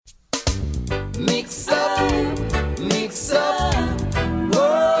mix up,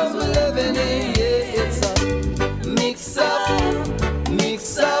 world we're living in, yeah, it's a mix up,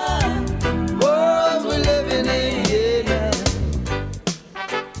 world we're living in, yeah.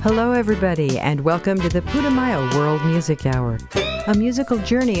 Hello everybody, and welcome to the Putumayo World Music Hour, a musical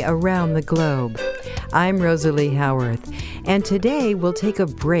journey around the globe. I'm Rosalie Howarth, and today we'll take a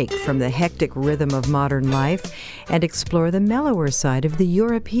break from the hectic rhythm of modern life and explore the mellower side of the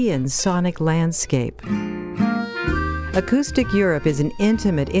European sonic landscape. Acoustic Europe is an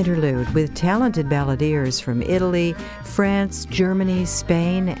intimate interlude with talented balladeers from Italy, France, Germany,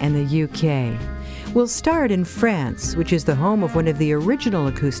 Spain, and the UK. We'll start in France, which is the home of one of the original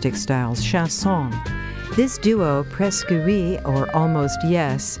acoustic styles, chanson. This duo, Presque Oui, or Almost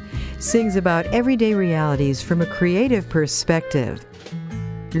Yes, sings about everyday realities from a creative perspective.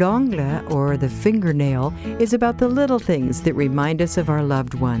 L'ongle, or the fingernail, is about the little things that remind us of our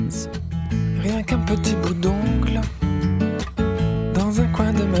loved ones. Rien qu'un petit bout d'ongle dans un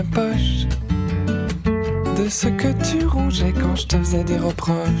coin de ma poche, de ce que tu rongeais quand je te faisais des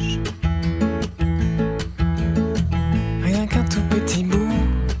reproches. Rien qu'un tout petit bout,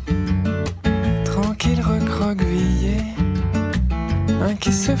 tranquille recroquevillé, un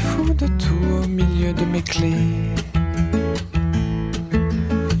qui se fout de tout au milieu de mes clés.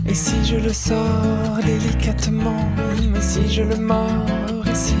 Et si je le sors délicatement, mais si je le mords,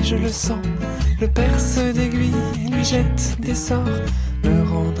 et si je le sens, le perce d'aiguille lui jette des sorts, me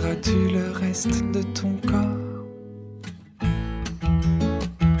rendras-tu le reste de ton corps?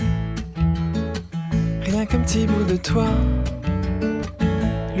 Rien qu'un petit bout de toi,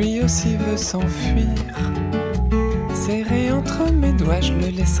 lui aussi veut s'enfuir. Serré entre mes doigts, je le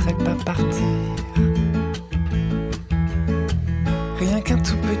laisserai pas partir. Rien qu'un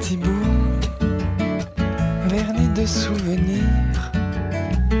tout petit bout, verni de souvenirs,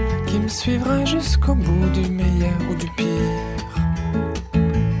 qui me suivra jusqu'au bout du meilleur ou du pire.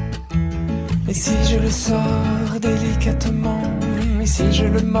 Et si je le sors délicatement, et si je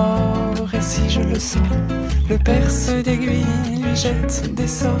le mords, et si je le sens, le perce d'aiguille lui jette des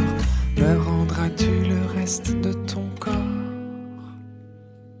sorts, me rendras-tu le reste de ton corps?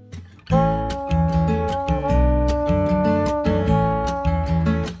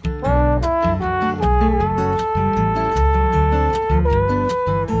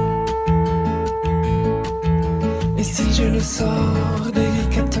 Et si je le sors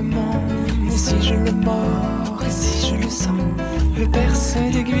délicatement, et si je le mords, et si je le sens, le perce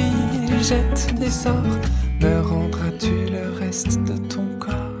d'aiguille lui jette des sorts, me rendras-tu le reste de ton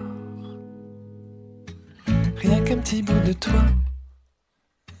corps? Rien qu'un petit bout de toi,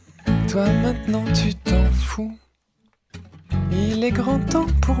 toi maintenant tu t'en fous. Il est grand temps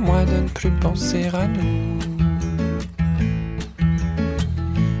pour moi de ne plus penser à nous.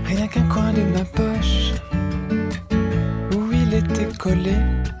 Rien qu'un coin de ma poche où il était collé,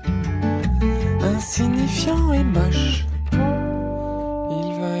 insignifiant et moche,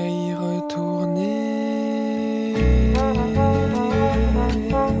 il va y retourner.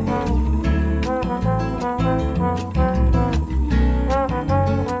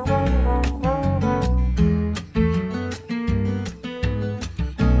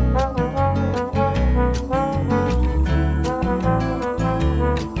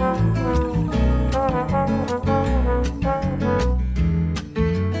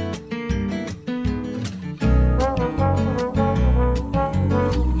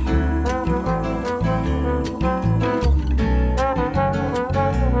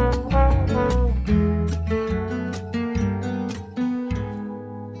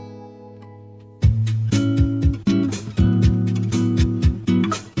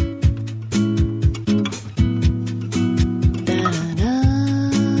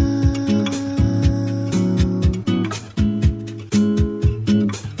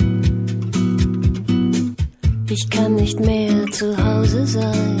 Ich kann nicht mehr zu Hause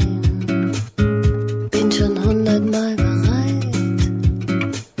sein, bin schon 100-mal bereit.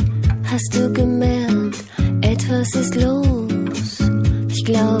 Hast du gemerkt, etwas ist los? Ich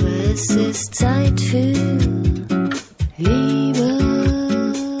glaube, es ist Zeit für Liebe.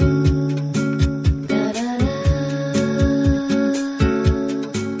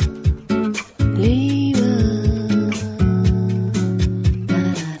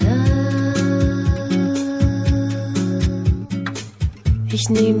 Ich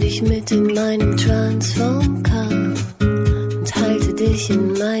nehm dich mit in meinem Transform-Car und halte dich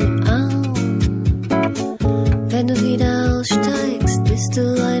in meinem Arm. Wenn du wieder aussteigst, bist du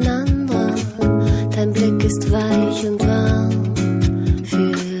ein anderer. Dein Blick ist weich und warm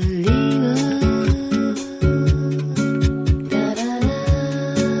für Liebe. Da, da, da.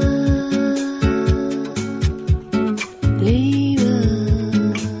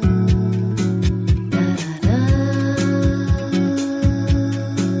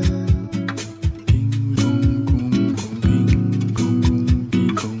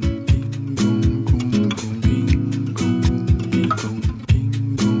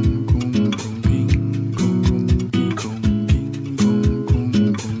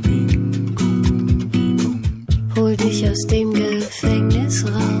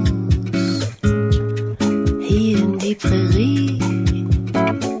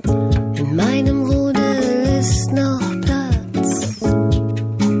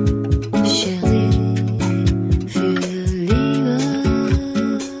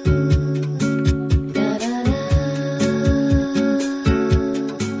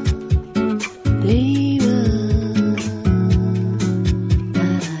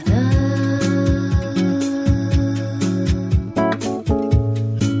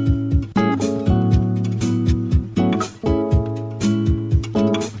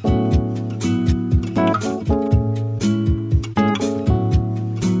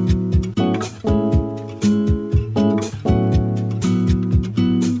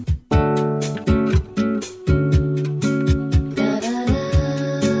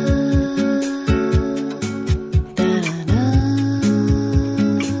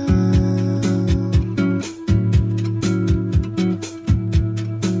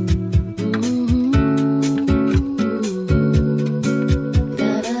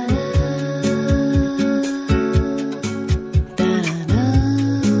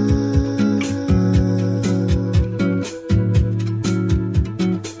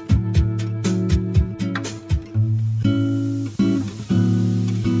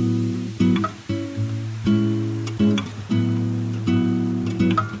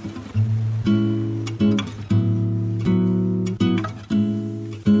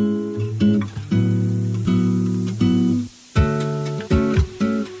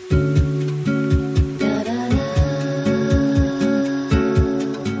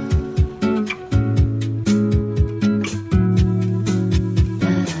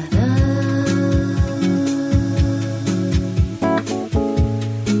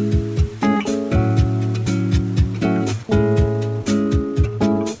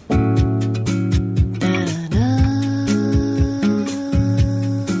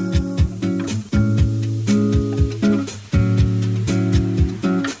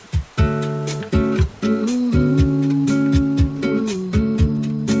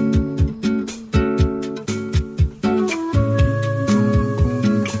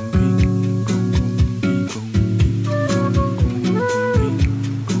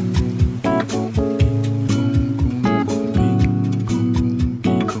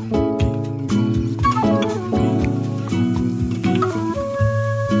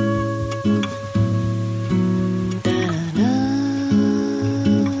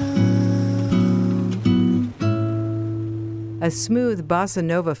 a smooth bossa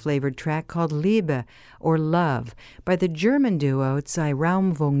nova-flavored track called Liebe, or Love, by the German duo Zwei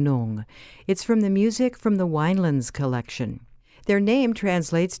Raumwohnung. It's from the Music from the Winelands collection. Their name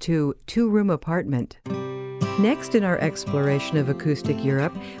translates to two-room apartment. Next in our exploration of Acoustic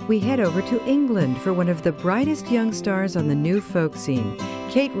Europe, we head over to England for one of the brightest young stars on the new folk scene,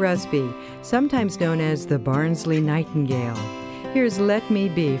 Kate Rusby, sometimes known as the Barnsley Nightingale. Here's Let Me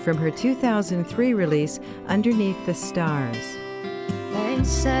Be from her 2003 release, Underneath the Stars. They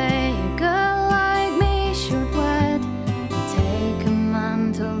say a girl like me should wed and take a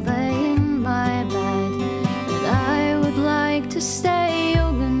man till they in my bed. But I would like to stay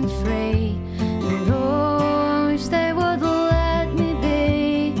young and free, and oh, I wish they would let me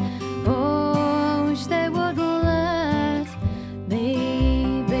be. Oh, I wish they would let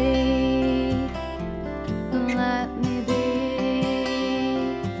me be. Let me be.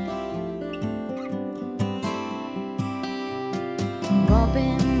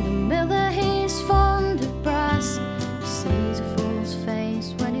 Robin the miller, he's fond of brass. He sees a fool's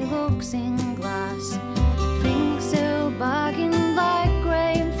face when he looks in glass. Thinks he'll bargain like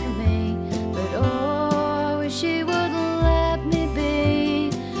grain for me, but oh, I wish he would let me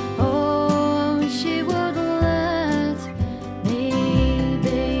be. Oh, I wish he would let me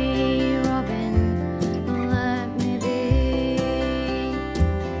be. Robin, let me be.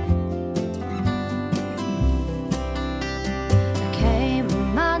 There came a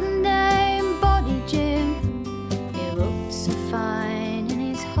man named Body Jim. He looked so fine in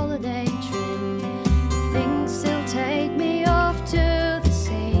his holiday trim. He thinks he'll take me off to the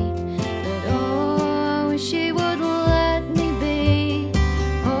sea, but oh, I wish he would let me be.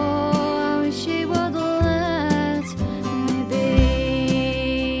 Oh, I wish he would let me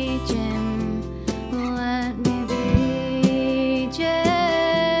be. Jim, let me be.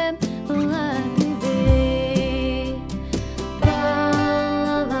 Jim, let me be. La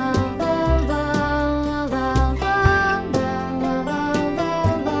la la la la la la la la la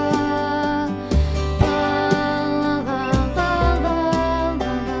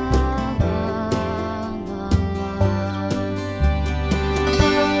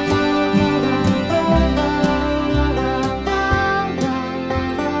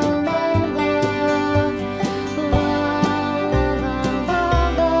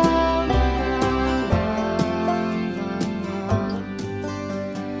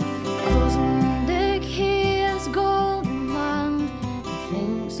Cousin Dick, he has golden land. He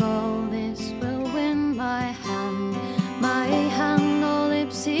thinks all this will win my hand. My hand or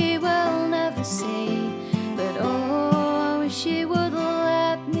lips he will never see, but oh, I wish he would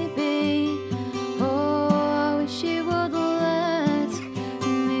let me be. Oh, I wish he would let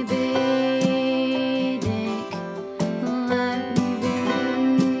me be. Dick, let me be.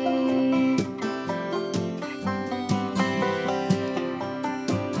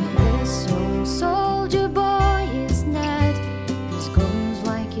 This young soldier boy is Ned. His gun's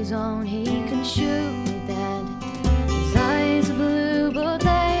like his own, he can shoot me dead. His eyes are blue, but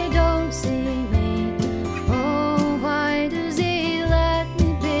they don't see me. Oh, why does he let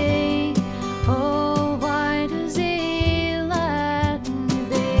me be? Oh, why does he let me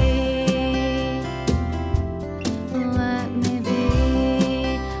be? Let me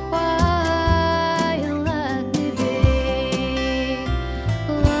be. Why let me be?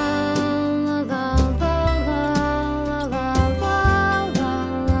 La la la la la la la la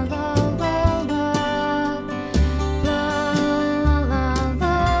la la la la.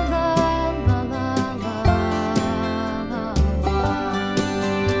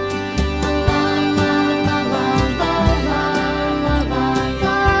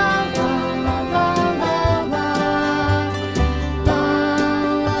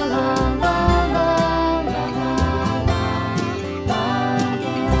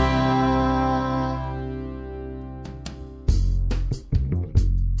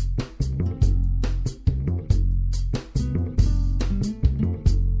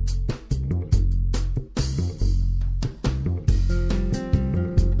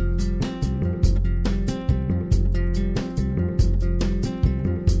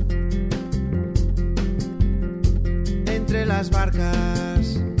 Entre las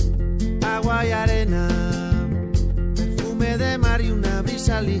barcas, agua y arena, perfume de mar y una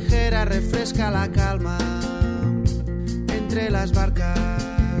brisa ligera refresca la calma. Entre las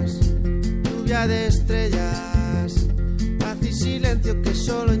barcas, lluvia de estrellas, paz y silencio que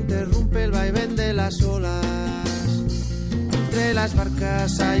solo interrumpe el vaivén de las olas. Entre las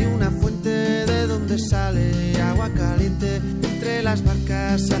barcas hay una fuente de donde sale agua caliente. Entre las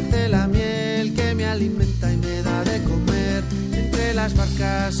barcas se hace la miel que me alimenta y me da de comer. Entre Entre las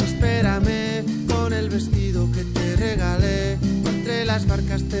barcas espérame con el vestido que te regalé. Entre las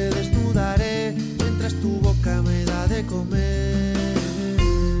barcas te desnudaré mientras tu boca me da de comer.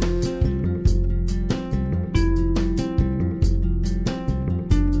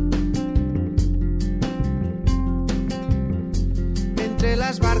 Entre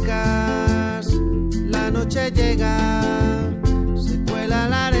las barcas la noche llega, se cuela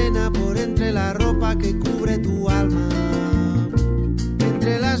la arena por entre la ropa que cubre tu alma.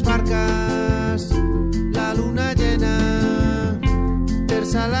 Entre las barcas la luna llena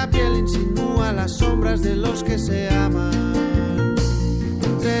tersa la piel, insinúa las sombras de los que se aman.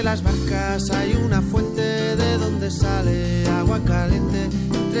 Entre las barcas hay una fuente de donde sale agua caliente.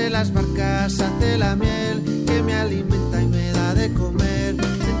 Entre las barcas hace la miel que me alimenta y me da de comer.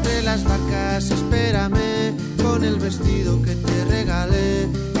 Entre las barcas espérame con el vestido que te regalé.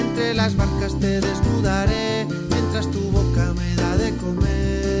 Entre las barcas te desnudaré mientras tu boca me da de comer.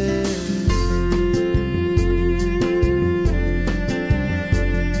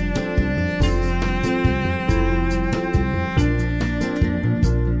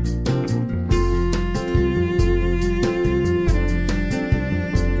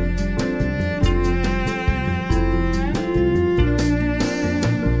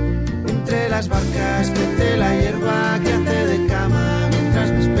 Las barcas crece la hierba que hace de cama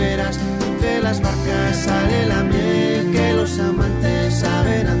mientras me esperas. Entre las barcas sale la miel que los amantes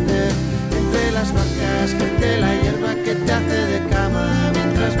saben hacer. Entre las barcas crece la hierba que te hace de cama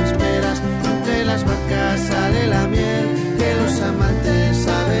mientras me esperas. Entre las barcas sale la miel que los amantes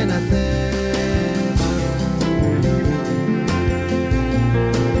saben hacer.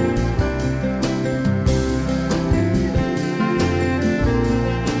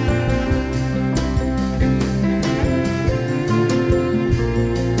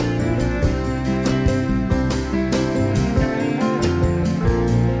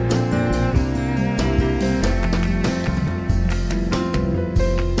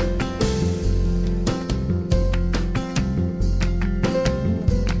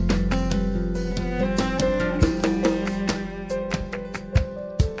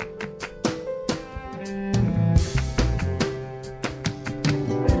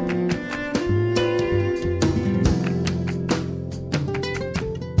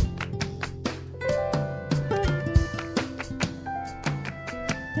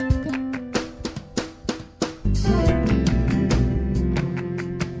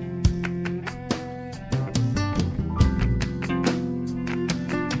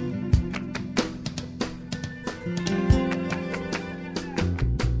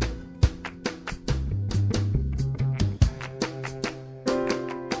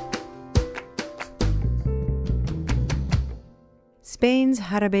 Spain's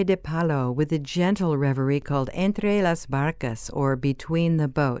Jarabe de Palo with a gentle reverie called Entre Las Barcas, or Between the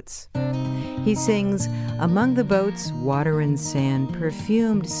Boats. He sings, among the boats, water and sand,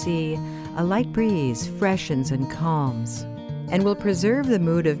 perfumed sea, a light breeze freshens and calms. And will preserve the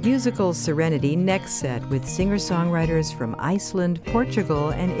mood of musical serenity next set with singer-songwriters from Iceland, Portugal,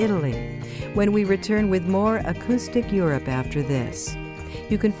 and Italy, when we return with more Acoustic Europe after this.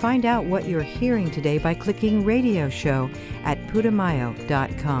 You can find out what you're hearing today by clicking Radio Show at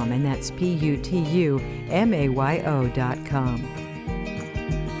Putumayo.com, and that's Putumayo.com.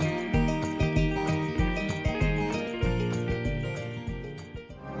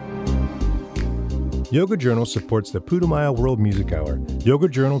 Yoga Journal supports the Putumayo World Music Hour.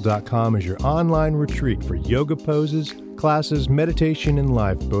 YogaJournal.com is your online retreat for yoga poses, classes, meditation, and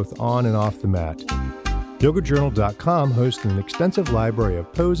life, both on and off the mat. YogaJournal.com hosts an extensive library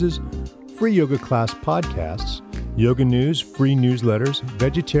of poses, free yoga class podcasts, yoga news, free newsletters,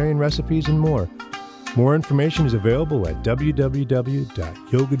 vegetarian recipes, and more. More information is available at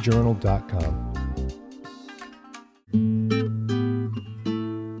www.yogajournal.com.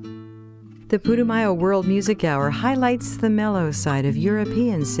 The Putumayo World Music Hour highlights the mellow side of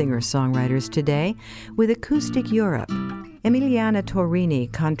European singer-songwriters today with Acoustic Europe. Emiliana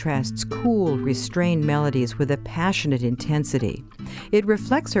Torrini contrasts cool, restrained melodies with a passionate intensity. It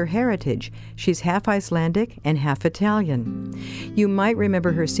reflects her heritage. She's half Icelandic and half Italian. You might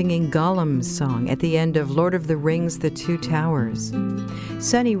remember her singing Gollum's song at the end of Lord of the Rings: The Two Towers.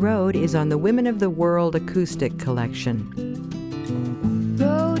 Sunny Road is on the Women of the World Acoustic Collection.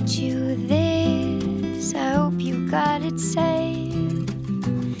 Wrote you this, I hope you got it safe.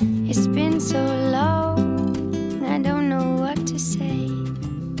 It's been so long, I don't know what to say.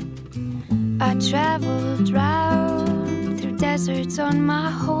 I traveled round through deserts on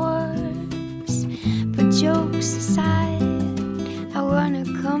my horse, but jokes aside, I wanna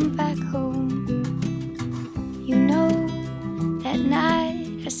come back home. You know that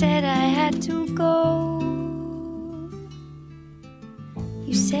said I had to go.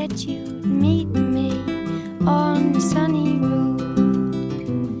 You said you'd meet me on the sunny road.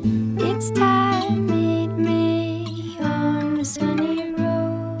 It's time, meet me on the sunny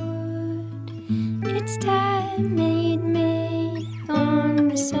road. It's time, meet me on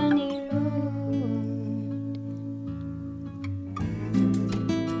the sunny road.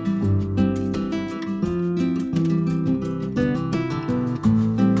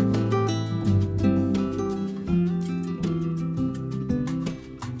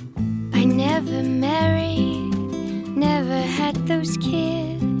 I never married, never had those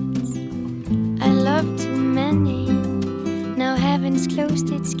kids. I loved too many, now heaven's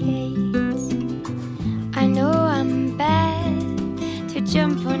closed its gates. I know I'm bad to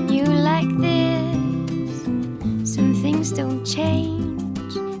jump on you like this. Some things don't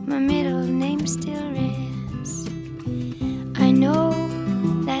change, my middle name still is. I know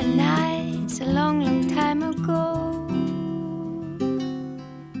that night's a long, long time ago.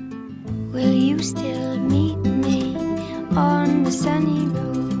 Will you still meet me on the sunny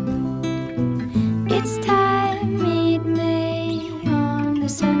road? It's time, meet me on the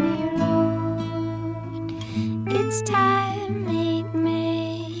sunny road. It's time, meet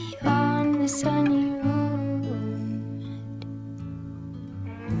me on the sunny road.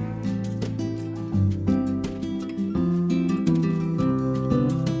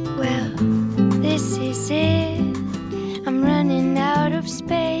 Well, this is it. I'm running out of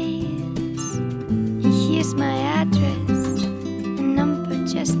space. Here's my address, a number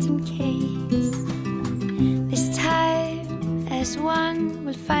just in case. This time, as one,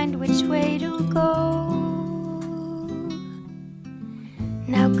 we'll find which way to go.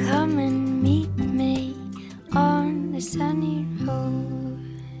 Now come and meet me on the sunny road.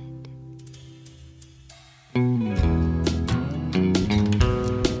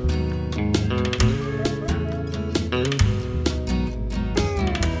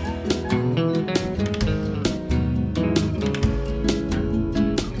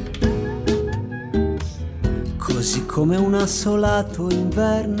 Così come un assolato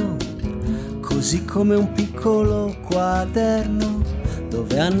inverno, così come un piccolo quaderno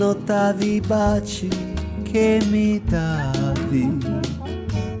dove annotavi i baci che mi davi.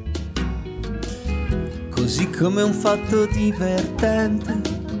 Così come un fatto divertente,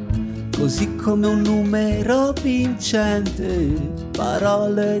 così come un numero vincente,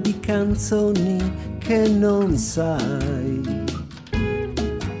 parole di canzoni che non sai.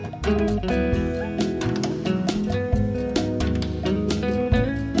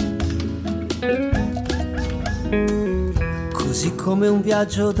 Così come un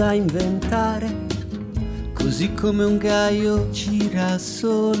viaggio da inventare, così come un gaio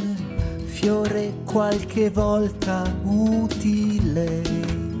girasole, fiore qualche volta utile.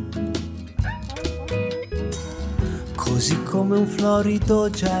 Così come un florido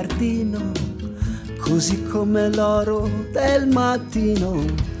giardino, così come l'oro del mattino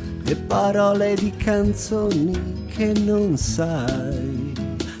e parole di canzoni che non sai.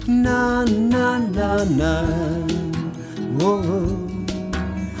 Na na na na. Oh, oh,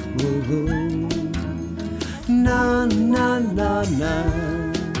 oh, oh. Na na na na.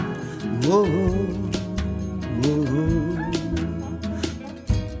 Oh, oh, oh.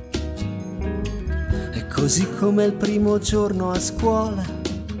 E così come il primo giorno a scuola,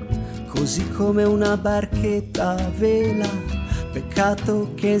 così come una barchetta a vela,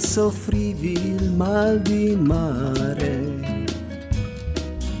 peccato che soffrivi il mal di mare.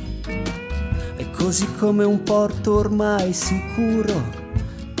 Così come un porto ormai sicuro,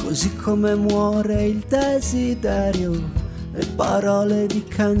 così come muore il desiderio e parole di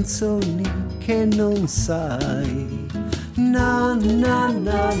canzoni che non sai. Na na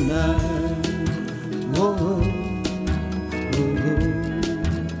na na. Oh, oh, oh.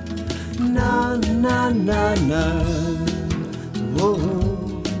 Na na na na. Oh,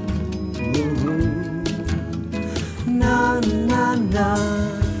 oh, oh. Na na na.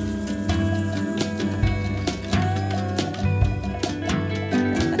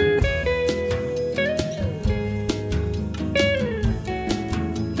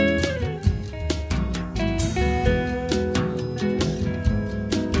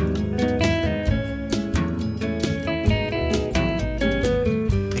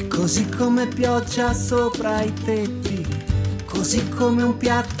 Così come pioggia sopra i tetti, così come un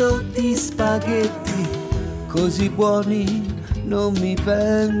piatto di spaghetti, così buoni non mi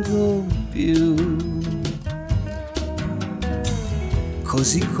vengono più.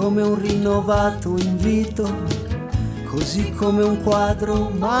 Così come un rinnovato invito, così come un quadro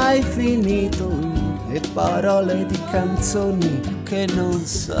mai finito le parole di canzoni che non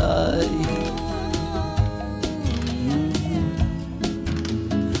sai.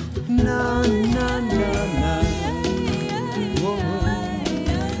 Na na na na. Oh.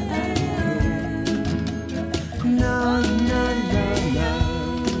 Na na na na.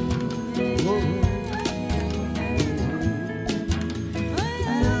 Oh.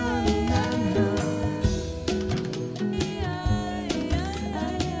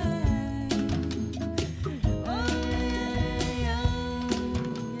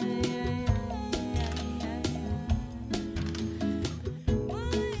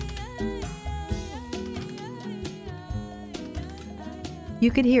 You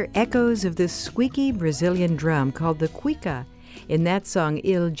could hear echoes of this squeaky Brazilian drum called the cuica in that song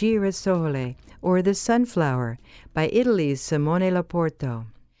Il Girasole, or The Sunflower, by Italy's Simone Lo Porto.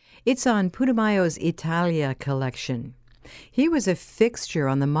 It's on Putumayo's Italia collection. He was a fixture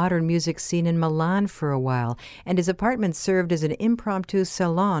on the modern music scene in Milan for a while, and his apartment served as an impromptu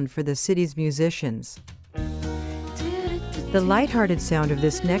salon for the city's musicians. The lighthearted sound of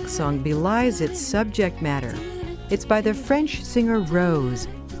this next song belies its subject matter. It's by the French singer Rose,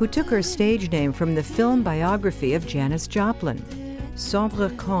 who took her stage name from the film biography of Janis Joplin. Sombre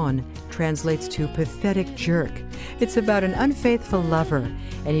Con translates to pathetic jerk. It's about an unfaithful lover,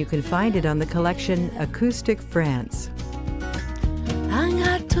 and you can find it on the collection Acoustic France.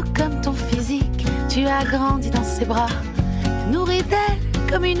 Ingrato comme ton physique, tu as grandi dans ses bras, nourri d'elle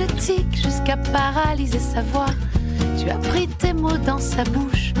comme une tique jusqu'à paralyser sa voix. Tu as pris tes mots dans sa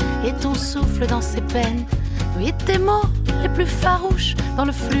bouche et ton souffle dans ses peines. Oui, tes mots les plus farouches dans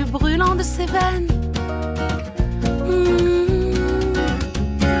le flux brûlant de ses veines.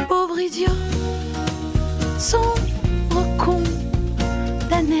 Pauvre idiot, sombre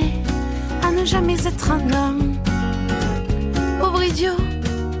condamné à ne jamais être un homme. Pauvre idiot,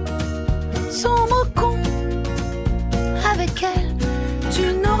 sombre con, avec elle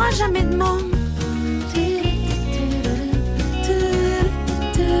tu n'auras jamais de monde.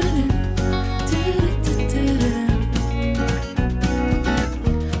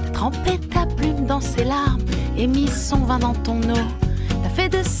 Trempé ta plume dans ses larmes et mis son vin dans ton eau. T'as fait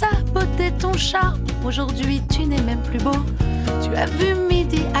de sa beauté ton charme, aujourd'hui tu n'es même plus beau. Tu as vu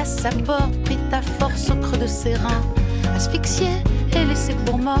midi à sa porte, pris ta force au creux de ses reins, asphyxiée et laissée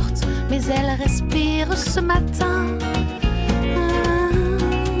pour morte, mais elle respire ce matin.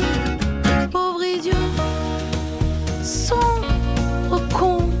 Pauvre idiot, sombre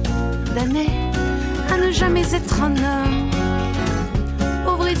condamné à ne jamais être un homme.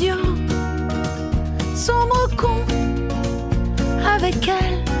 Pauvre idiot, sombre con, avec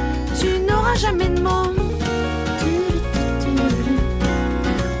elle tu n'auras jamais de monde.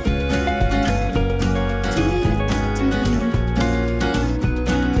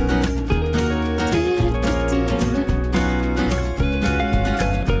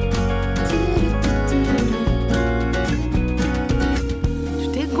 Tu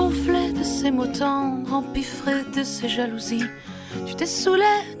t'es gonflé de ces mots tendres, empiffré de ces jalousies. Tu t'es saoulé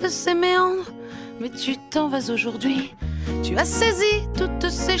de ces méandres, mais tu t'en vas aujourd'hui. Tu as saisi toutes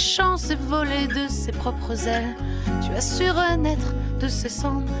ses chances et volé de ses propres ailes. Tu as su renaître de ses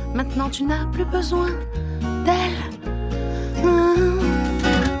cendres, maintenant tu n'as plus besoin d'elle.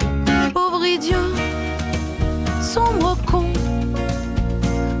 Pauvre idiot, sombre condamné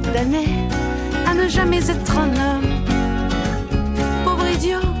à ne jamais être un homme. Pauvre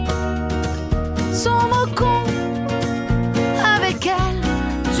idiot, sombre con, avec elle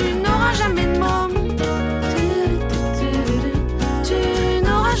tu n'auras jamais de monde. Tu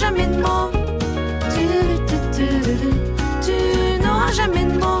n'auras jamais de monde. Tu n'auras jamais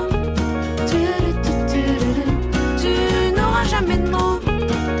de monde. Tu n'auras jamais de monde.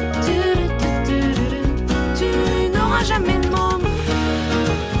 Tu n'auras jamais de monde.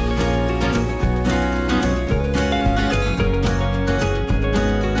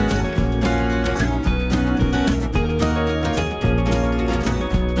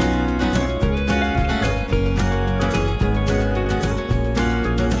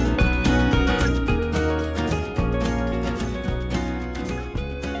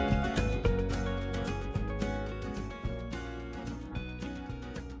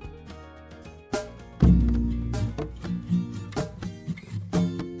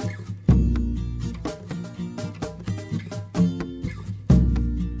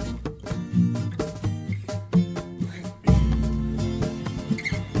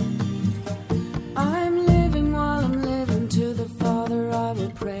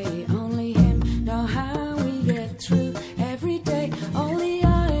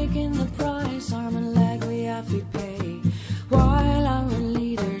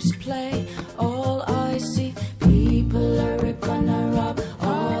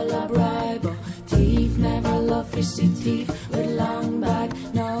 thief with long bag.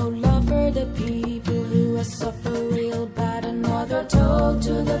 No love for the people who have suffered real bad. Another told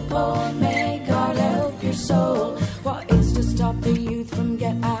to the poor, may God help your soul. What is to stop the youth from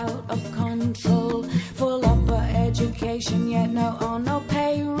get out of control? Full up of education, yet on no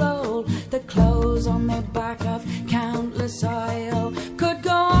payroll. The clothes on their back of countless aisle. Could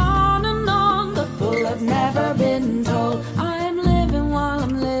go on and on, the full have never been told. I am living while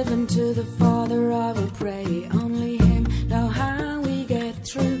I'm living, to the Father I will pray. Only Him know how we get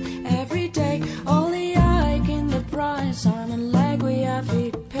through every day. All the ike in the price, arm and leg we have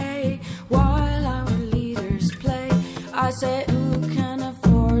to pay, while our leaders play. I say who can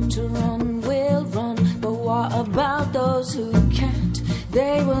afford to run will run, but what about those who can't?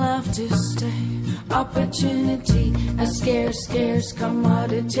 They will have to stay. Opportunity, a scarce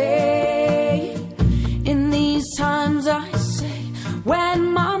commodity. In these times I say,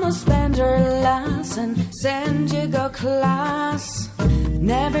 when mama spends her last and send you go class,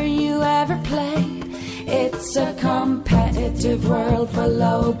 never you ever play. It's a competitive world for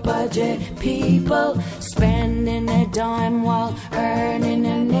low budget people, spending a dime while earning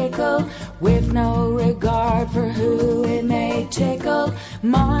a nickel, with no regard for who it may tickle.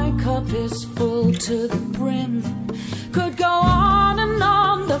 My cup is full to the brim. Could go on and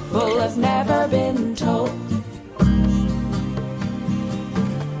on, the full have never been told.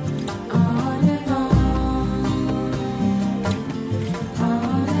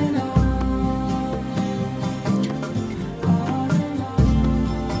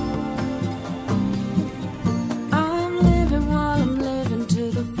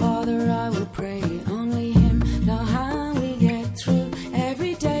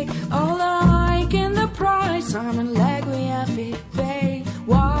 Arm and leg we have to pay,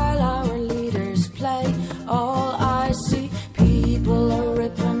 while our leaders play. All I see, people are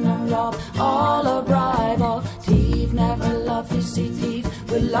ripping and rob, all a bribe, all thief, never love, you see thief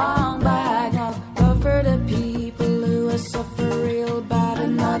with long bag. Now love for the people who have suffered real bad.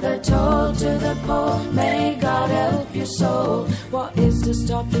 Another told to the poor, may God help your soul. What is to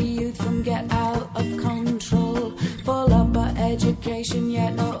stop the youth from get out of control? Full up of education,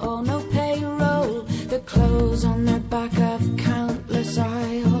 yet no payroll. The clothes on their back of countless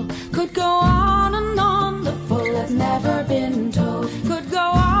aisle. Could go on and on, the full have never been told. Could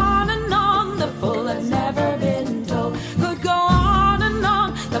go on and on, the full have never been told. Could go on and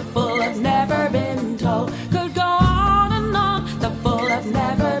on, the full have never been told. Could go on and on, the full have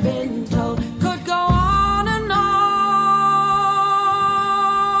never been told. Could go on and on,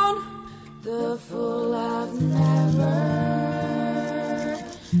 the full have never.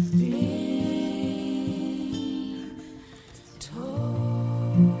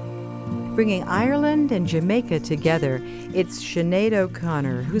 Bringing Ireland and Jamaica together, it's Sinead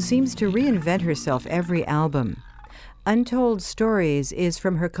O'Connor, who seems to reinvent herself every album. Untold Stories is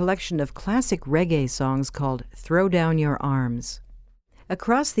from her collection of classic reggae songs called Throw Down Your Arms.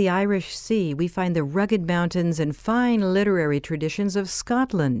 Across the Irish Sea, we find the rugged mountains and fine literary traditions of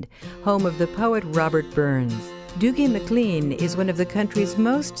Scotland, home of the poet Robert Burns. Dougie MacLean is one of the country's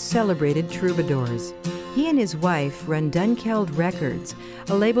most celebrated troubadours. He and his wife run Dunkeld Records,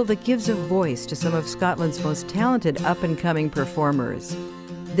 a label that gives a voice to some of Scotland's most talented up-and-coming performers.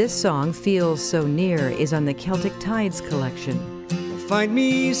 This song, Feels So Near, is on the Celtic Tides collection. Find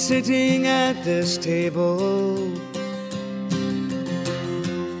me sitting at this table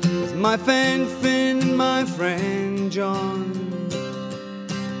with my friend Finn and my friend John.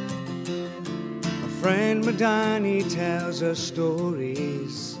 My friend Madani tells us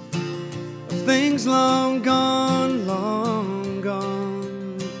stories of things long gone, long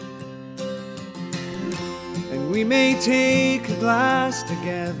gone. And we may take a glass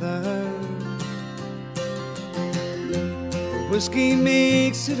together. Whiskey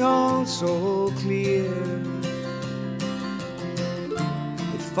makes it all so clear.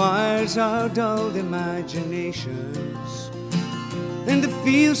 It fires our dulled imaginations, and it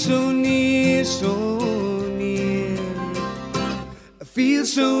feels so near, so near. I feel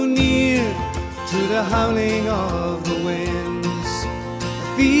so near to the howling of the winds.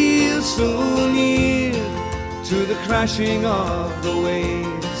 I feel so near to the crashing of the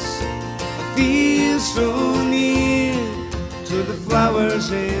waves. I feel so near to the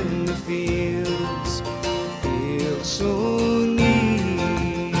flowers in the fields. Feel so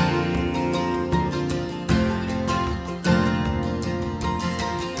near.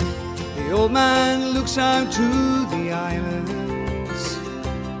 The old man looks out to the islands.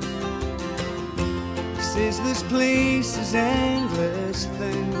 He says this place is endless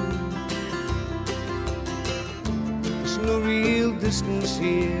thin. There's no real distance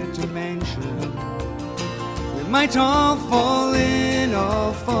here to mention. might all fall in,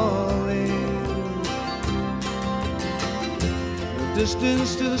 all fall in. No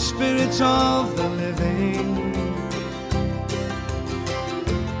distance to the spirits of the living,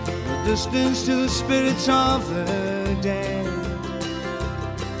 no distance to the spirits of the dead.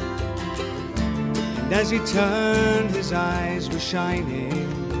 And as he turned, his eyes were shining.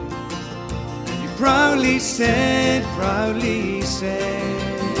 He proudly said,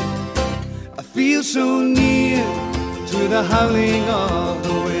 I feel so near to the howling of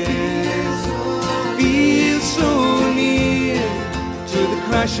the wind. Feel so near to the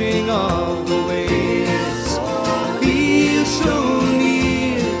crashing of the waves. Feel so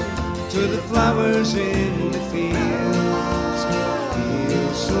near to the flowers in the fields.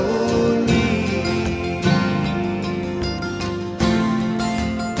 Feel so near.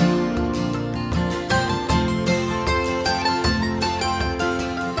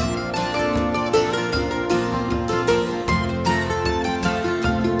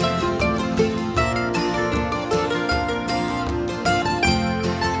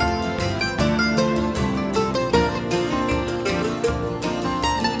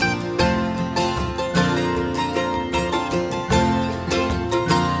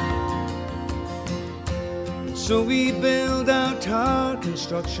 So we build out our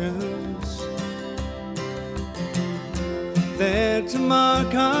constructions there to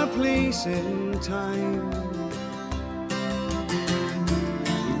mark our place in time.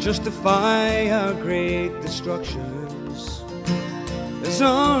 We justify our great destructions as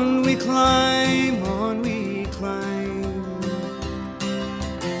on we climb, on we climb.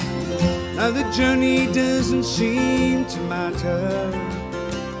 Now the journey doesn't seem to matter.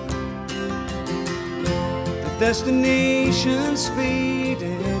 Destinations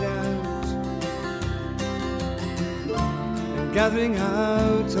faded out and gathering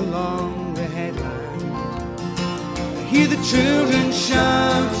out along the headland. I hear the children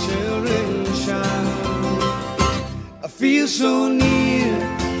shout, I feel so near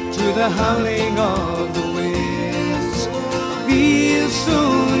to the howling of the winds. I feel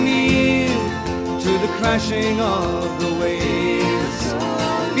so near to the crashing of the waves.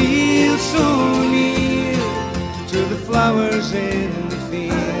 I feel so near to the flowers in the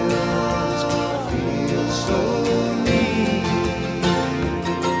fields. I feel so near.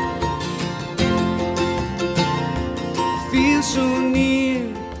 I feel so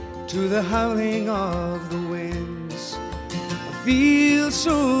near to the howling of the winds. I feel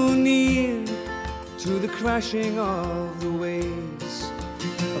so near to the crashing of the waves.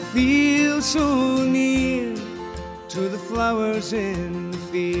 I feel so near to the flowers in the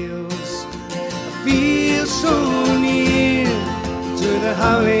fields. I feel so near to the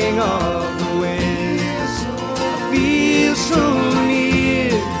howling of the winds. I feel so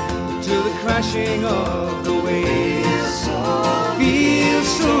near to the crashing of the waves. I feel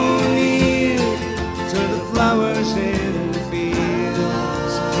so near to the flowers in the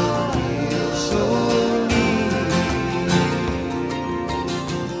fields. I feel so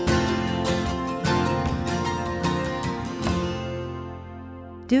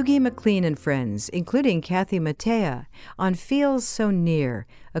Dougie MacLean and friends, including Kathy Mattea, on Feels So Near,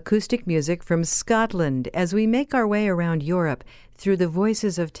 acoustic music from Scotland as we make our way around Europe through the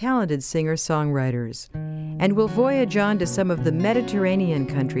voices of talented singer-songwriters. And we'll voyage on to some of the Mediterranean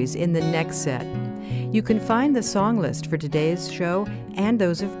countries in the next set. You can find the song list for today's show and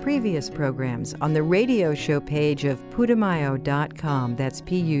those of previous programs on the radio show page of Putumayo.com. That's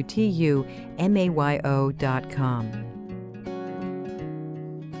Putumayo.com.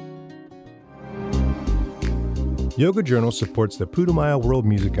 Yoga Journal supports the Putumayo World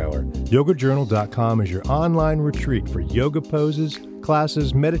Music Hour. YogaJournal.com is your online retreat for yoga poses,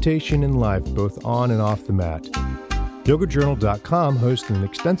 classes, meditation, and life, both on and off the mat. YogaJournal.com hosts an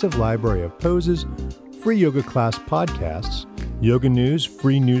extensive library of poses, free yoga class podcasts, yoga news,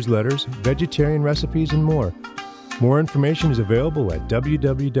 free newsletters, vegetarian recipes, and more. More information is available at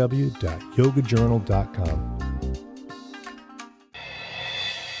www.yogajournal.com.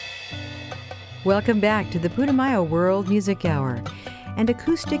 Welcome back to the Putumayo World Music Hour and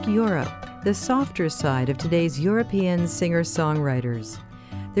Acoustic Europe, the softer side of today's European singer-songwriters.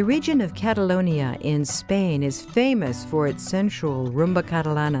 The region of Catalonia in Spain is famous for its sensual rumba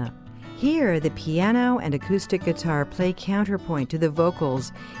catalana. Here, the piano and acoustic guitar play counterpoint to the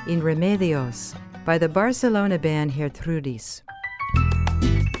vocals in Remedios by the Barcelona band Gertrudis.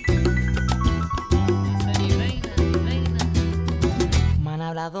 Me han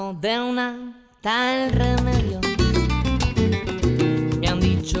hablado de una tal remedio, me han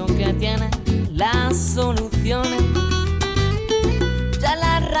dicho que tiene las soluciones. Ya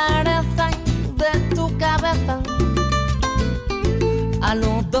la rareza de tu cabeza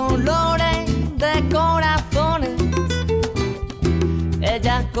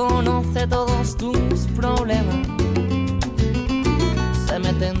Ella conoce todos tus problemas, se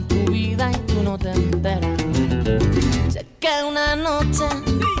mete en tu vida y tú no te enteras. Sé que una noche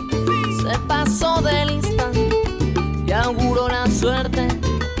se pasó de lista y auguró la suerte,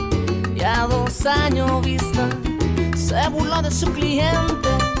 y a 2 años vista se burló de su cliente,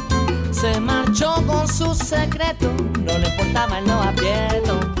 se marchó con su secreto, no le importaban los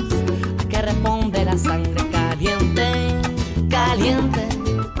aprietos. ¿A qué responde la sangre caliente? Caliente,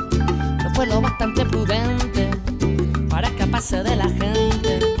 no fue lo bastante prudente para escaparse de la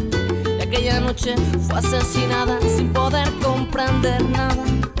gente, y aquella noche fue asesinada sin poder comprender nada,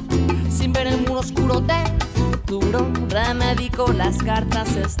 sin ver el muro oscuro del futuro. Remedicó las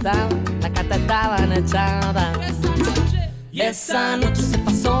cartas estaban, las cartas estaban echadas. Y esa noche se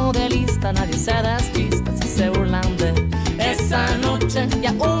pasó de lista, nadie se despista si se burlan de esa noche. Y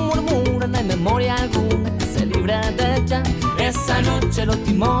aún murmuran, no hay memoria alguna que se libre de ella. Esa noche el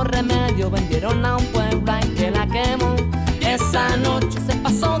último remedio vendieron a un pueblo y que la quemó. Esa noche se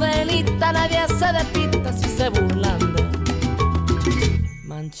pasó de lista, nadie se despista si se burlan de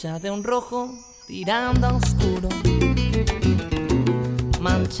mancha de un rojo tirando a oscuro,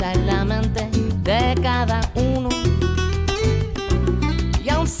 mancha en la mente de cada uno, y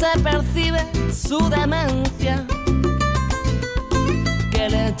aún se percibe su demencia que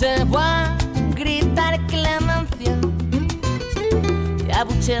le llevó a gritar clemencia, y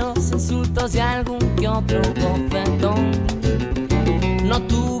abucheos, insultos y algún que otro bofetón. No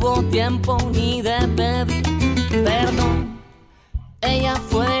tuvo tiempo ni de pedir perdón. Ella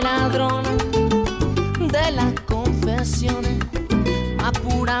fue ladrona de las confesiones, más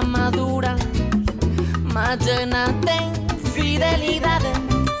pura, madura, más llena de infidelidades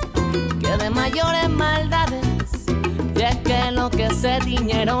que de mayores maldades. Y es que los que se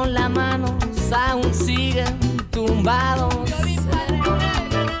tiñeron las manos aún siguen tumbados.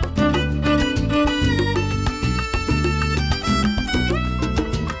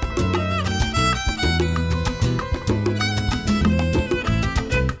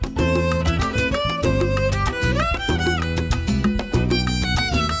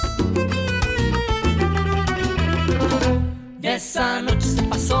 Esa noche se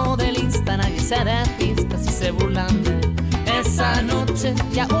pasó de lista, nadie se despista si se burlan de esa noche.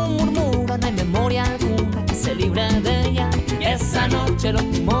 Y aún murmuran, no hay memoria alguna que se libre de ella. Y esa noche el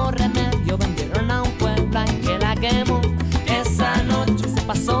último remedio vendieron a un pueblo y que la quemó. Esa noche se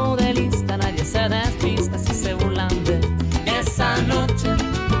pasó de lista, nadie se despista si se burlan de esa noche.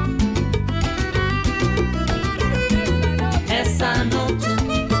 Esa noche.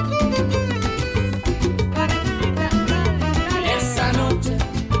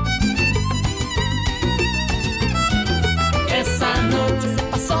 Esa noche se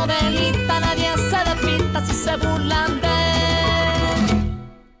pasó de lista, nadie se despista si se burlan de.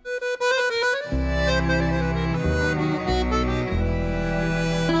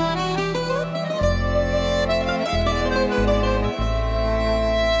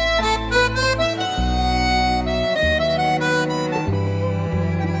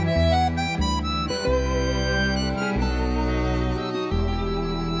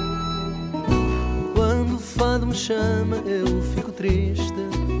 Quando o fado me chama, eu fico triste.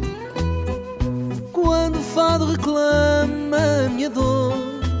 Quando o fado reclama a minha dor,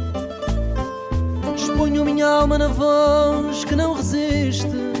 exponho minha alma na voz que não resiste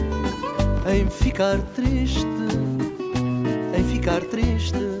em ficar triste, em ficar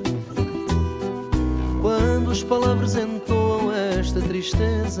triste. Quando as palavras entoam esta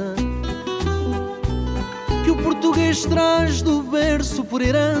tristeza que o português traz do berço por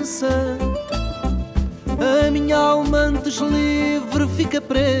herança, a minha alma antes livre fica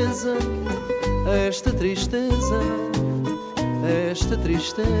presa a esta tristeza, a esta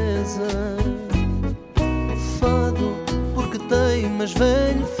tristeza. Fado, porque teimas,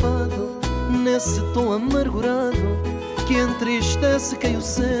 velho fado, nesse tom amargurado que entristece quem o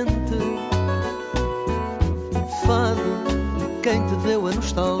sente. Fado, quem te deu a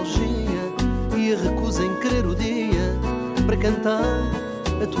nostalgia e a recusa em querer o dia para cantar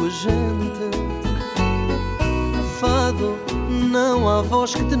a tua gente. Fado, não há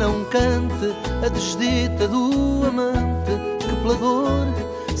voz que te não cante a desdita do amante que pela dor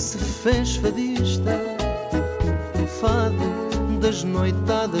se fez fadista. Fado, das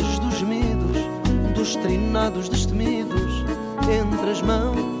noitadas, dos gemidos, dos trinados destemidos entre as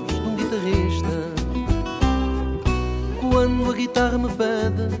mãos de um guitarrista. Quando a guitarra me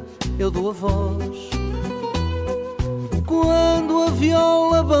pede, eu dou a voz. Quando a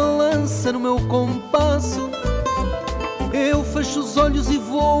viola balança no meu compasso, eu fecho os olhos e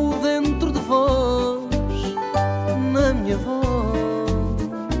vou dentro de vós, na minha voz.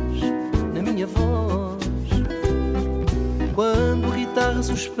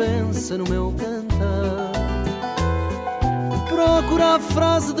 suspensa no meu cantar. Procura a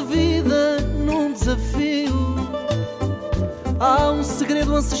frase de vida num desafio. Há um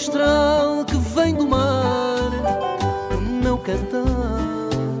segredo ancestral que vem do mar. No meu cantar,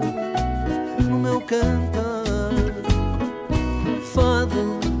 no meu cantar.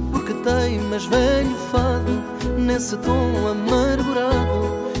 Fado, porque teimas, velho fado, nesse tom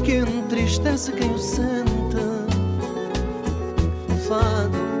amargurado que entristece quem o sente.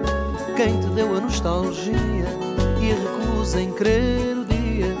 Fado, quem te deu a nostalgia e recusa em crer o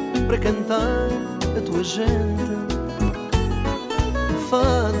dia para cantar a tua gente.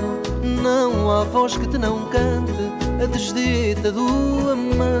 Fado, não há voz que te não cante a desdita do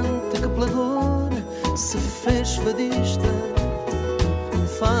amante que pela dor se fez fadista.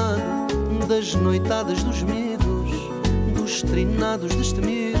 Fado, das noitadas dos medos, dos trinados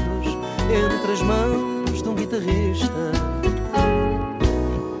destemidos entre as mãos de um guitarrista.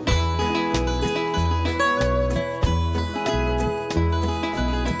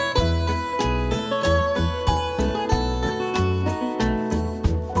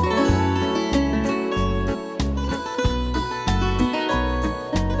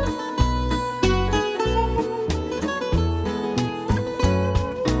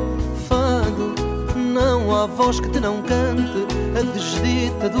 A voz que te não cante a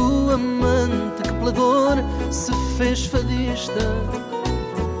desdita do amante que pela dor se fez fadista.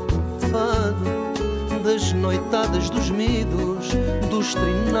 Fado, das noitadas dos medos, dos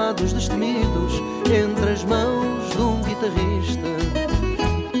trinados destemidos entre as mãos de um guitarrista.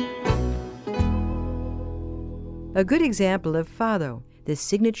 A good example of fado, the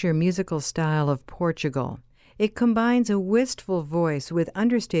signature musical style of Portugal. It combines a wistful voice with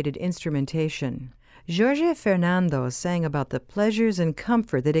understated instrumentation. Jorge Fernando sang about the pleasures and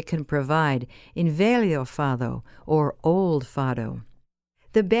comfort that it can provide in Velho Fado, or Old Fado.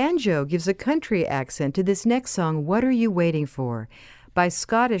 The banjo gives a country accent to this next song, What Are You Waiting For?, by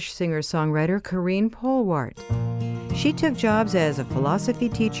Scottish singer-songwriter Karine Polwart. She took jobs as a philosophy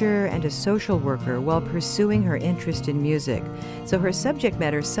teacher and a social worker while pursuing her interest in music, so her subject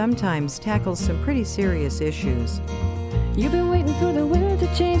matter sometimes tackles some pretty serious issues. You've been waiting for the wind to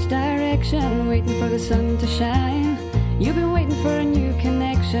change direction, waiting for the sun to shine. You've been waiting for a new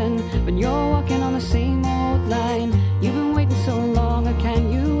connection, but you're walking on the same old line. You've been waiting so long, or can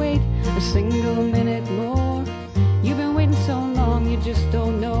you wait a single minute more? You've been waiting so long, you just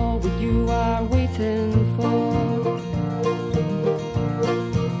don't know what you are waiting for.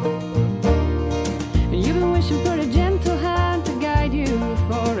 You've been wishing for a gentle hand to guide you,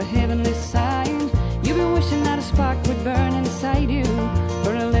 for a heavenly sign. You've been wishing that a spark would burn inside you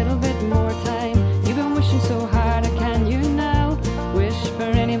for a little bit more time. You've been wishing so hard, can you now wish for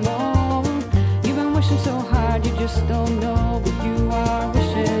any more? You've been wishing so hard, you just don't know what you are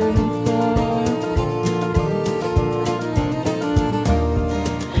wishing for.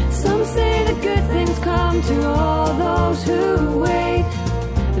 Some say that good things come to all those who wait.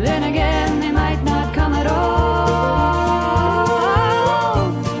 Then again, they might not come at all.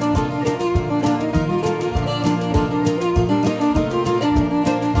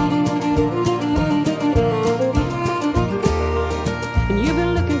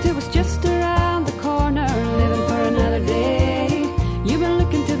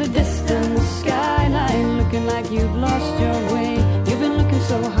 You've lost your way. You've been looking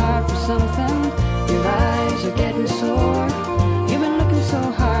so hard for something. Your eyes are getting sore. You've been looking so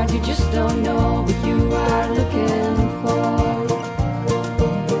hard, you just don't know what you are looking for.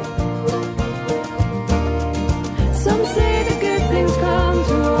 Some say the good things come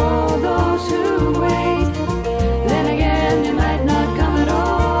to all those who wait. Then again, they might not come at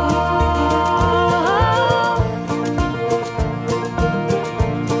all.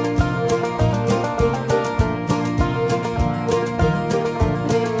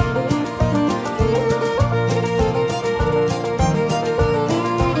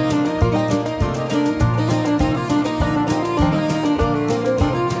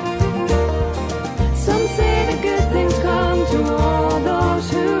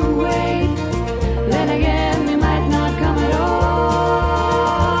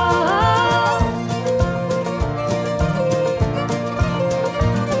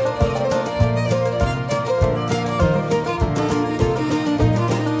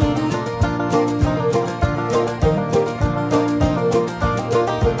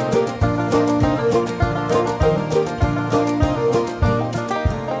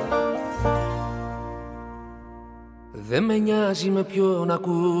 Δεν με νοιάζει με ποιον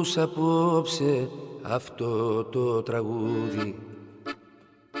ακούς απόψε αυτό το τραγούδι.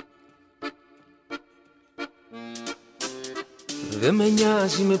 Δεν με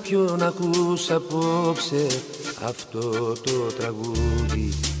νοιάζει με ποιον ακούς απόψε αυτό το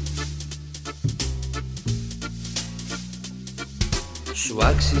τραγούδι. Σου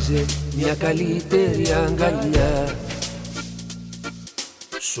άξιζε μια καλύτερη αγκαλιά.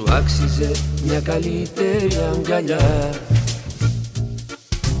 Σου άξιζε μια καλύτερη αγκαλιά.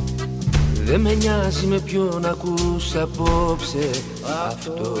 Δεν με νοιάζει με ποιον ακούς απόψε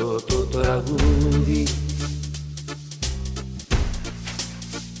αυτό το τραγούδι.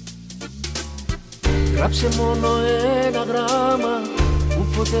 Γράψε μόνο ένα γράμμα που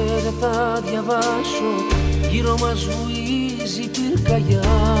ποτέ δεν θα διαβάσω. Γύρω μας βουίζει πυρκαγιά.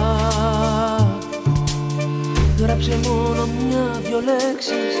 Γράψε μόνο μια-δυο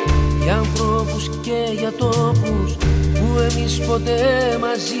λέξεις για ανθρώπους και για τόπους που εμείς ποτέ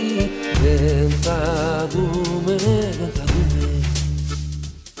μαζί δεν θα δούμε, δεν θα δούμε,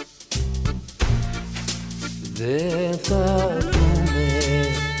 δεν θα δούμε.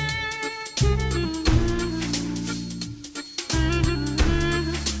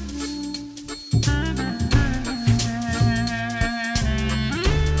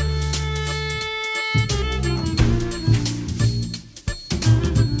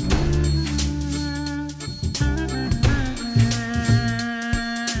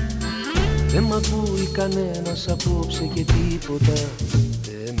 Δεν μ' ακούει κανένας απόψε και τίποτα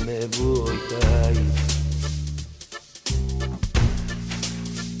δεν με βοηθάει.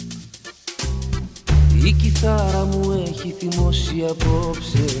 Η κιθάρα μου έχει θυμώσει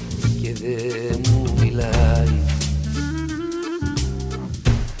απόψε και δεν μου μιλάει.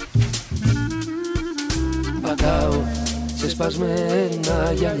 Πατάω σε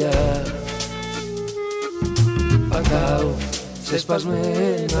σπασμένα γυαλιά. Πατάω σε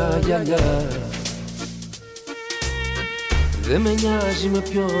σπασμένα γυαλιά. Δεν με νοιάζει με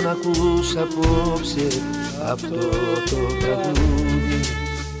ποιον ακούς απόψε αυτό το τραγούδι.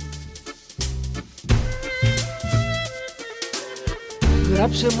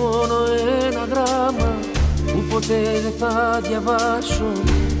 Γράψε μόνο ένα γράμμα που ποτέ δεν θα διαβάσω.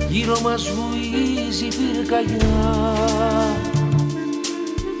 Γύρω μας βουίζει πυρκαγιά.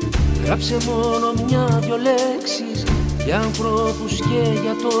 Γράψε μόνο μια-δυο λέξεις για ανθρώπους και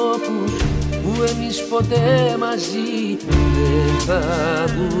για τόπους που εμείς ποτέ μαζί δεν θα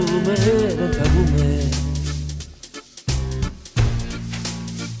δούμε, δεν θα δούμε,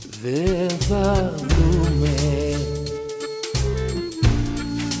 δεν θα δούμε,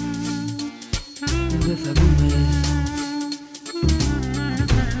 δεν θα δούμε,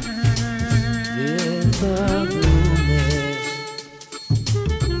 δεν θα δούμε,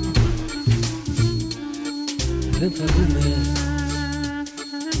 δεν θα δούμε.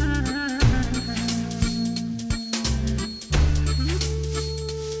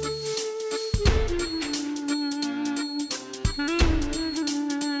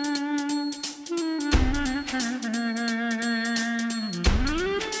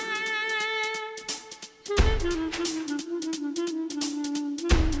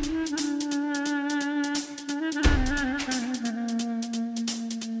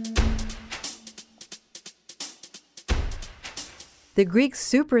 The Greek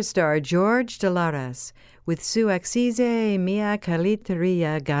superstar George Delaras with Su Axize Mia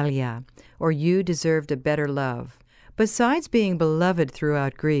Kaliteria Galia, or You Deserved a Better Love. Besides being beloved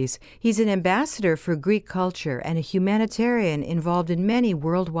throughout Greece, he's an ambassador for Greek culture and a humanitarian involved in many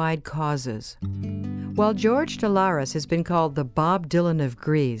worldwide causes. While George Delaras has been called the Bob Dylan of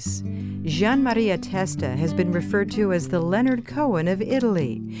Greece, Gianmaria Testa has been referred to as the Leonard Cohen of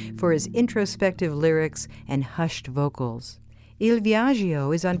Italy for his introspective lyrics and hushed vocals. Il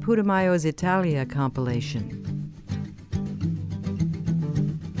Viaggio is on Putumayo's Italia compilation.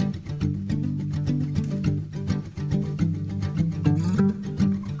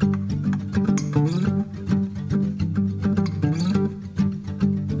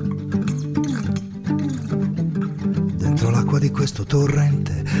 Dentro l'acqua di questo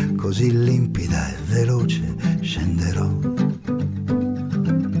torrente, così limpida e veloce, scenderò.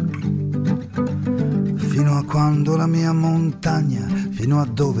 Fino a quando la mia montagna, fino a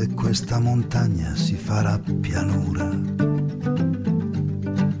dove questa montagna si farà pianura.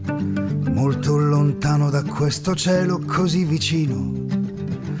 Molto lontano da questo cielo, così vicino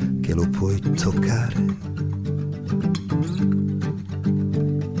che lo puoi toccare.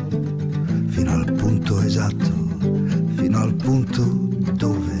 Fino al punto esatto, fino al punto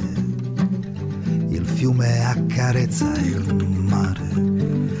dove il fiume accarezza il mare.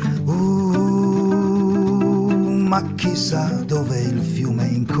 Ma chissà dove il fiume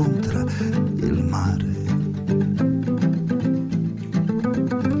incontra il mare.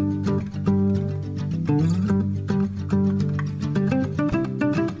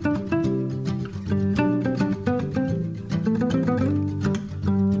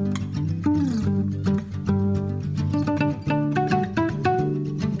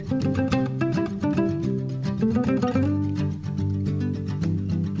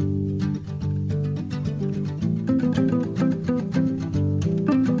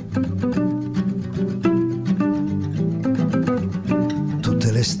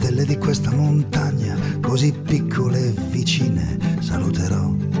 le stelle di questa montagna, così piccole e vicine, saluterò.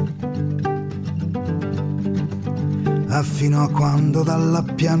 Fino a quando dalla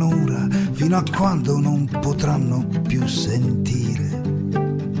pianura, fino a quando non potranno più sentire.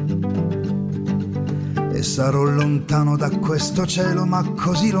 E sarò lontano da questo cielo, ma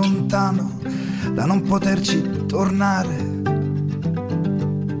così lontano da non poterci tornare.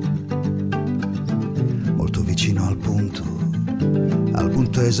 Molto vicino al punto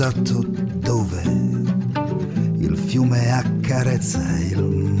esatto dove il fiume accarezza il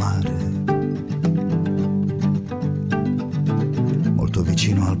mare. Molto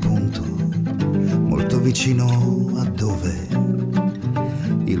vicino al punto, molto vicino a dove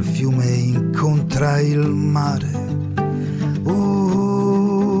il fiume incontra il mare.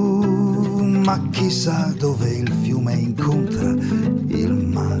 Ma chissà dove il fiume incontra il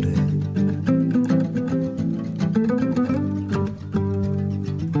mare.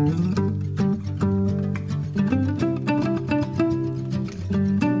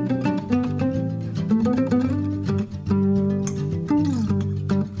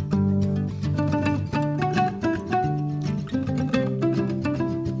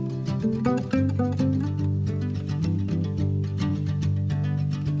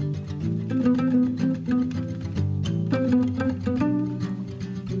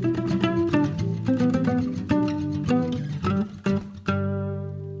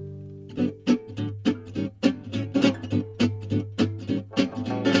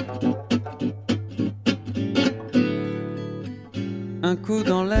 Un coup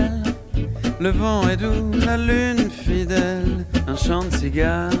dans l'aile, le vent est doux, la lune fidèle, un chant de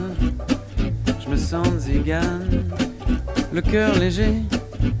cigare, je me sens zigane, le cœur léger,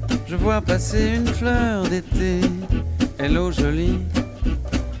 je vois passer une fleur d'été, hello jolie,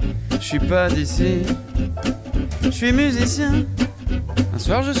 je suis pas d'ici, je suis musicien, un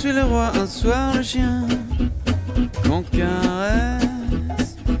soir je suis le roi, un soir le chien, qu'on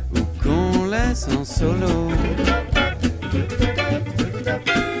caresse ou qu'on laisse en solo.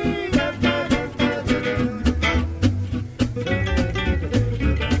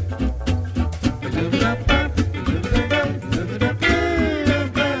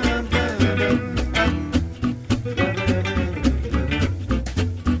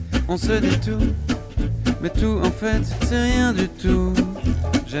 On se dit tout, mais tout en fait c'est rien du tout.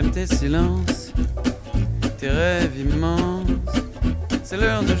 J'aime tes silences, tes rêves immenses. C'est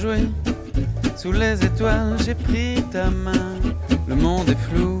l'heure de jouer, sous les étoiles j'ai pris ta main. Le monde est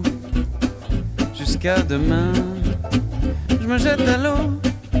flou, jusqu'à demain. Je me jette à l'eau,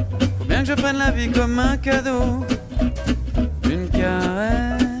 faut bien que je prenne la vie comme un cadeau. Une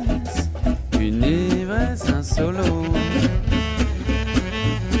caresse, une ivresse, un solo.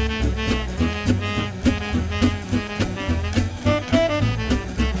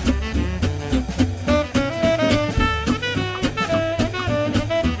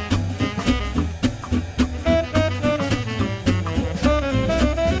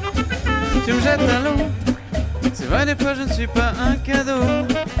 Tu me jettes à l'eau, c'est vrai des fois je ne suis pas un cadeau.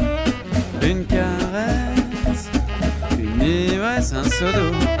 Une caresse, une ivresse, un seau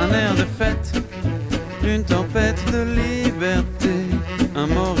d'eau, un air de fête, une tempête de liberté, un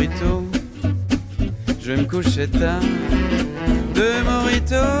morito. Je vais me coucher tard, deux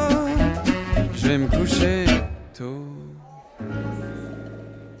moritos, je vais me coucher tôt.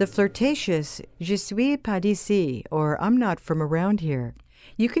 The flirtatious Je suis pas d'ici, or I'm not from around here.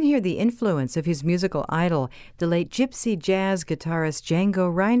 You can hear the influence of his musical idol, the late gypsy jazz guitarist Django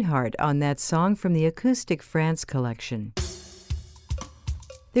Reinhardt, on that song from the Acoustic France collection.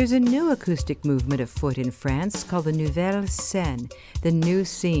 There's a new acoustic movement afoot in France called the Nouvelle Scène, the new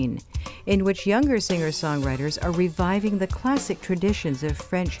scene, in which younger singer-songwriters are reviving the classic traditions of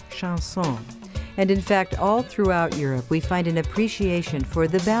French chanson. And in fact, all throughout Europe, we find an appreciation for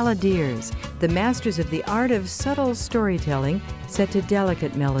the balladeers, the masters of the art of subtle storytelling set to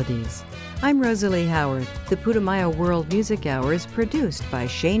delicate melodies. I'm Rosalie Howard. The Putumayo World Music Hour is produced by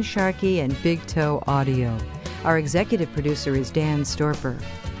Shane Sharkey and Big Toe Audio. Our executive producer is Dan Storper.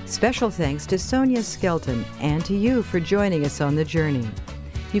 Special thanks to Sonia Skelton and to you for joining us on the journey.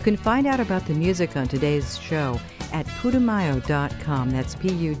 You can find out about the music on today's show at putumayo.com. That's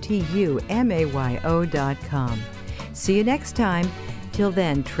Putumayo.com. See you next time. Till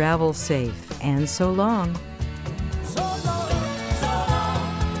then, travel safe, and so long.